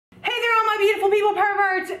sexual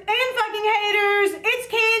perverts and fucking haters, it's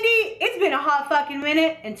Candy. It's been a hot fucking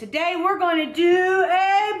minute, and today we're going to do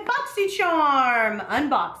a Boxycharm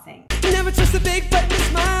unboxing. Never trust a big butt and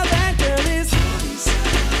smile, that girl is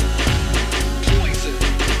poison.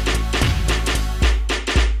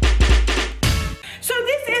 So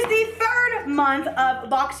this is the third month of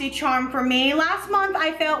Boxycharm for me. Last month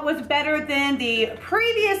I felt was better than the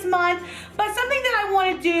previous month, but something that I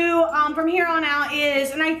want to do from here on out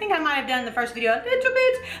is, and I think I might have done in the first video a little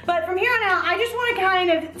bit, but from here on out I just want to kind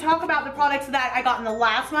of talk about the products that I got in the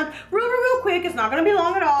last month real quick. It's not going to be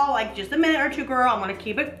long at all, like just a minute or two, girl. I'm going to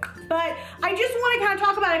keep it, but I just want to kind of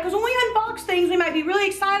talk about it because when we unbox things we might be really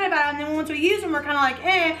excited about it, and then once we use them we're kind of like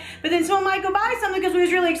eh, but then someone might go buy something because we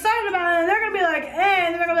was really excited about it and they're going to be like eh,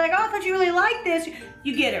 and they're going to be like, oh, I thought you really liked this.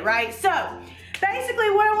 You get it, right? So basically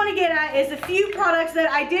what I want to get at is a few products that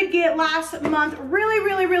I did get last month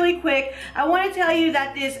really quick. I want to tell you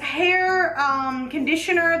that this hair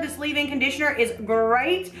conditioner, this leave-in conditioner is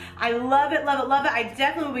great. I love it, love it, love it. I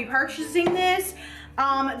definitely will be purchasing this.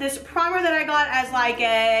 This primer that I got as like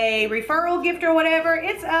a referral gift or whatever,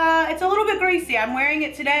 it's a little bit greasy. I'm wearing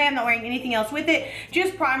it today. I'm not wearing anything else with it.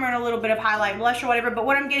 Just primer and a little bit of highlight blush or whatever. But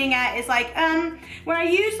what I'm getting at is like, when I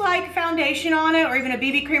use like foundation on it or even a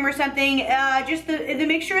BB cream or something, just the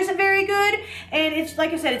mixture isn't very good. And it's,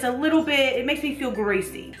 like I said, it's a little bit, it makes me feel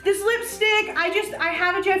greasy. This lipstick, I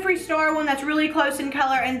have a Jeffree Star one that's really close in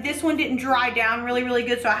color, and this one didn't dry down really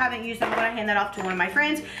good, so I haven't used it. I'm gonna hand that off to one of my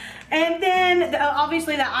friends. And then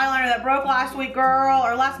obviously that eyeliner that broke last week, girl,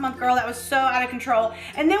 or last month, girl, that was so out of control.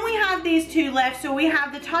 And then we have these two left. So we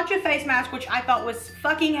have the Tatcha face mask, which I thought was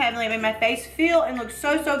fucking heavenly. It made my face feel and look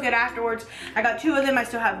so good afterwards. I got two of them. I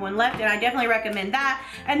still have one left, and I definitely recommend that.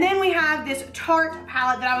 And then we have this Tarte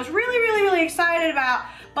palette that I was really excited about.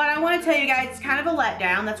 But I want to tell you guys, it's kind of a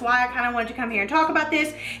letdown. That's why I kind of wanted to come here and talk about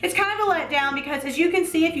this. It's kind of a letdown because, as you can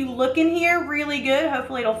see, if you look in here really good,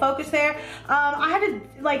 hopefully it'll focus there. I had to,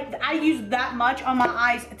 like, I used that much on my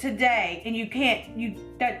eyes today, and you can't,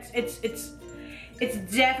 it's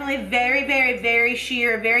definitely very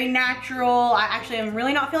sheer, very natural. I actually am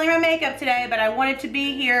really not feeling my makeup today, but I wanted to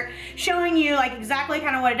be here showing you like exactly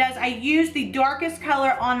kind of what it does. I used the darkest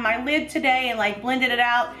color on my lid today and like blended it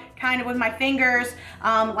out kind of with my fingers,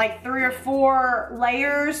 like 3 or 4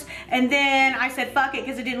 layers, and then I said fuck it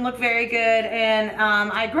because it didn't look very good, and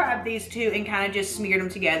I grabbed these two and kind of just smeared them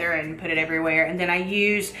together and put it everywhere. And then I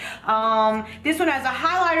used this one as a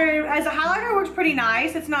highlighter. As a highlighter, it works pretty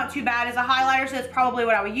nice. It's not too bad as a highlighter, so that's probably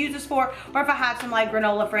what I would use this for. Or if I have some like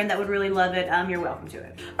granola friend that would really love it, you're welcome to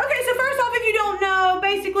it. Okay, so first off, if you don't know,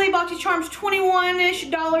 basically Boxycharm's $21-ish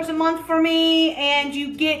a month for me, and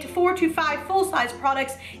you get 4 to 5 full-size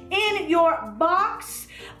products in your box.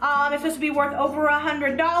 It's supposed to be worth over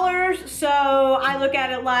 $100, so I look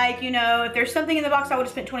at it like, you know, if there's something in the box I would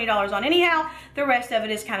have spent $20 on anyhow, the rest of it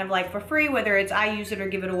is kind of like for free, whether it's I use it or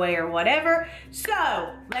give it away or whatever.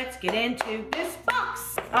 So let's get into this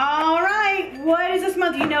box. All right, what is this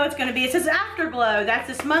month? You know it's going to be, it says Afterglow. That's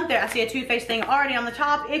this month there. I see a Too Faced thing already on the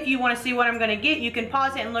top. If you want to see what I'm going to get, you can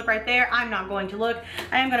pause it and look right there. I'm not going to look.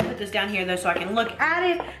 I am going to put this down here though so I can look at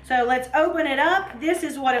it. So let's open it up. This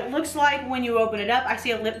is what it looks like when you open it up. I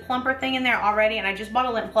see a lip plumper thing in there already, and I just bought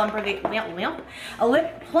a lip plumper the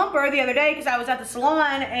other day because I was at the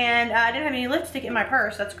salon and I didn't have any lipstick in my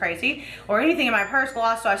purse. That's crazy. Or anything in my purse,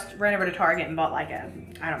 gloss, so I ran over to Target and bought like a,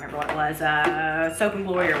 I don't remember what it was, Soap and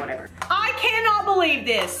Glory or whatever. I cannot believe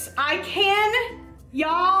this.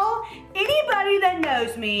 Y'all, anybody that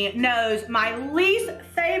knows me knows my least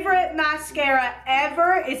favorite mascara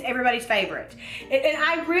ever is everybody's favorite. And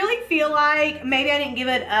I really feel like maybe I didn't give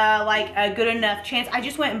it like a good enough chance. I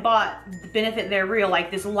just went and bought Benefit They're Real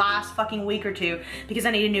like this last fucking week or two because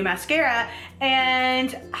I need a new mascara,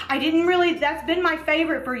 and I didn't really, that's been my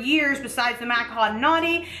favorite for years besides the MAC Hot and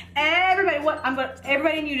Naughty.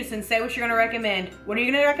 Everybody in unison, say what you're gonna recommend. What are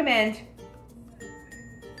you gonna recommend?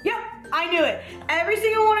 Yep, I knew it. Every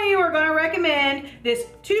single one of you are gonna recommend this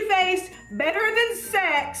Too Faced Better Than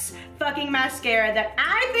Sex fucking mascara that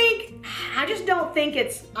I just don't think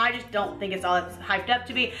it's all it's hyped up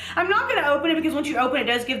to be. I'm not gonna open it because once you open it,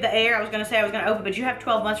 it does give the air. I was gonna say I was gonna open, but you have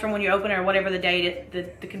 12 months from when you open it or whatever the date,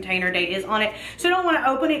 the container date is on it. So I don't wanna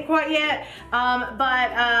open it quite yet.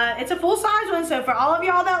 But it's a full size one. So for all of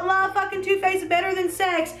y'all that love fucking Too Faced Better Than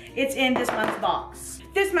Sex, it's in this month's box.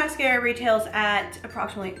 This mascara retails at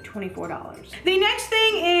approximately $24. The next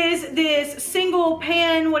thing is this single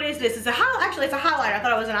pan, what is this? It's a actually it's a highlighter. I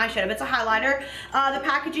thought it was an eyeshadow, but it's a highlighter. The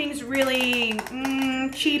packaging's really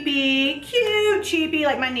cheapy, cute, cheapy.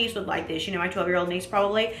 Like my niece would like this, you know, my 12-year-old niece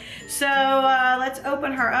probably. So let's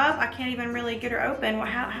open her up. I can't even really get her open.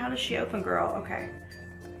 How does she open, girl? Okay,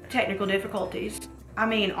 technical difficulties. I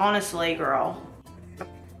mean, honestly, girl.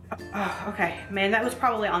 Oh, okay, man, that was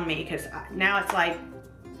probably on me because now it's like,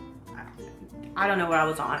 I don't know what I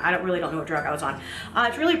was on. I really don't know what drug I was on.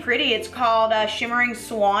 It's really pretty. It's called Shimmering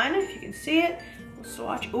Swan, if you can see it. We'll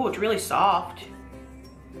swatch. Oh, it's really soft.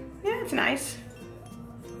 Yeah, it's nice.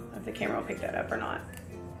 I don't know if the camera will pick that up or not.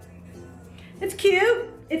 It's cute.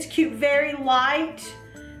 It's cute. Very light.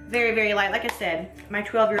 Very, very light. Like I said, my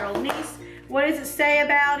 12-year-old niece. What does it say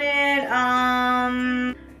about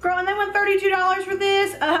it? Girl, and they went $32 for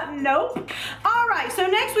this? Nope. All right, so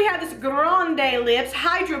next we have this Grande Lips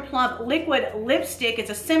Hydro Plump Liquid Lipstick. It's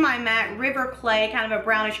a semi-matte river clay, kind of a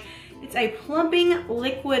brownish. It's a plumping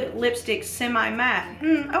liquid lipstick semi-matte.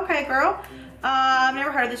 Okay, girl. I've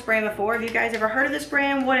never heard of this brand before. Have you guys ever heard of this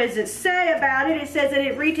brand? What does it say about it? It says that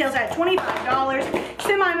it retails at $25.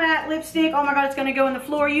 Semi-matte lipstick. Oh my God, it's gonna go in the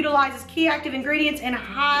floor. Utilizes key active ingredients and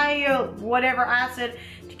high whatever acid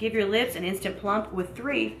to give your lips an instant plump with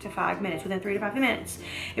 3 to 5 minutes, within 3 to 5 minutes.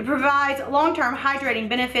 It provides long-term hydrating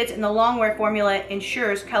benefits, and the long wear formula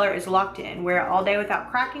ensures color is locked in. Wear it all day without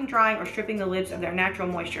cracking, drying, or stripping the lips of their natural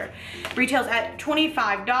moisture. Retails at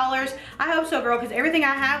 $25. I hope so, girl, because everything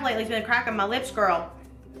I have lately has been cracking my lips, girl.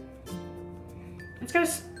 It's gonna,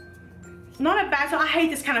 not a bad, so I hate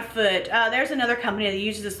this kind of foot. There's another company that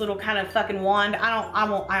uses this little kind of fucking wand. I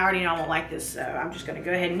already know I won't like this, so I'm just gonna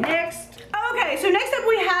go ahead and next. Okay, so next up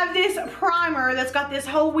we have this primer that's got this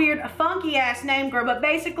whole weird funky ass name, girl, but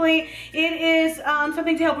basically it is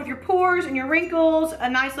something to help with your pores and your wrinkles. A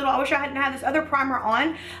nice little, I wish I hadn't had this other primer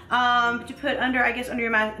on to put under, I guess, under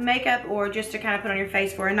your makeup, or just to kind of put on your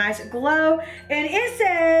face for a nice glow. And it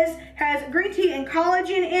says, has green tea and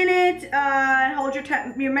collagen in it, hold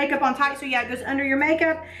your makeup on tight, so yeah, it goes under your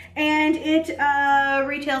makeup, and it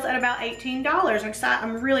retails at about $18.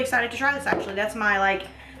 I'm really excited to try this, actually. That's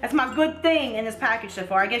my good thing in this package so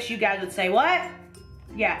far. I guess you guys would say, what?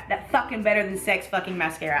 Yeah, that fucking better than sex fucking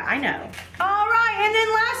mascara. I know. All right, and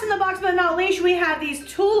then last in the box but not least, we have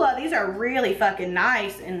these Tula. These are really fucking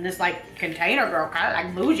nice in this like container, girl. Kind of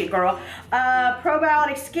like bougie, girl.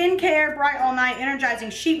 Probiotic skincare, bright all night, energizing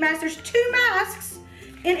sheet mask. There's 2 masks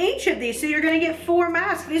in each of these, so you're gonna get 4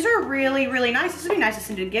 masks. These are really, really nice. This would be nice to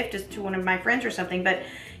send a gift to one of my friends or something, but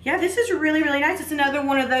yeah, this is really, really nice. It's another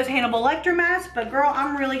one of those Hannibal Lecter masks, but girl,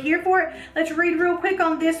 I'm really here for it. Let's read real quick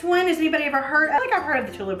on this one. Has anybody ever heard? I think I've heard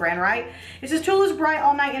of the Tula brand, right? It says Tula's Bright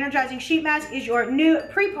All Night Energizing Sheet Mask is your new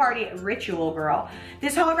pre-party ritual, girl.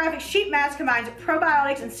 This holographic sheet mask combines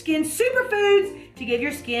probiotics and skin superfoods to give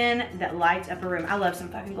your skin that lights up a room. I love some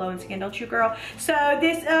fucking glowing skin, don't you, girl? So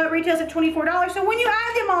this retails at $24. So when you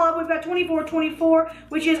add them all up, we've got 24,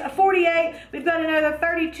 which is 48. We've got another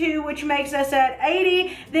 32, which makes us at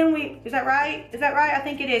 80. Then is that right? Is that right? I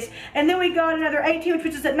think it is. And then we got another 18, which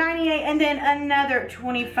puts us at 98, and then another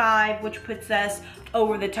 25, which puts us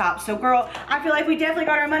over the top. So girl, I feel like we definitely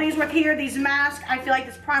got our money's worth here. These masks, I feel like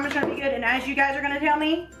this primer's gonna be good, and as you guys are gonna tell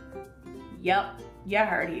me, yep, you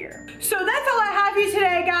heard here. So that's all I have for you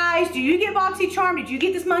today, guys. Do you get Boxycharm? Did you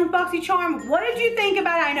get this month's Boxycharm? What did you think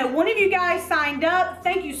about it? I know one of you guys signed up.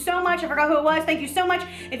 Thank you so much. I forgot who it was. Thank you so much.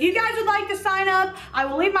 If you guys would like to sign up, I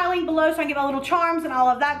will leave my link below so I can get my little charms and all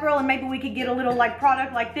of that, girl, and maybe we could get a little like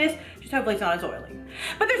product like this. Just hopefully it's not as oily.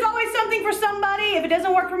 But there's always something for somebody. If it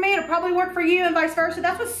doesn't work for me, it'll probably work for you, and vice versa.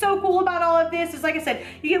 That's what's so cool about all of this is, like I said,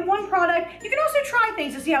 you get one product. You can also try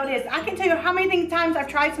things to see how it is. I can tell you how many times I've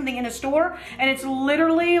tried something in a store and it's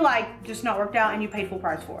literally like just not worked out and you paid full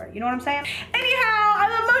price for it. You know what I'm saying? Anyhow, I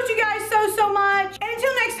love most of you guys so much. And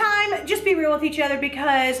until next time, just be real with each other,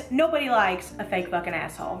 because nobody likes a fake fucking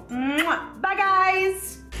asshole. Mwah. Bye,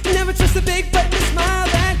 guys. Never trust a big button smile,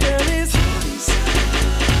 that girl is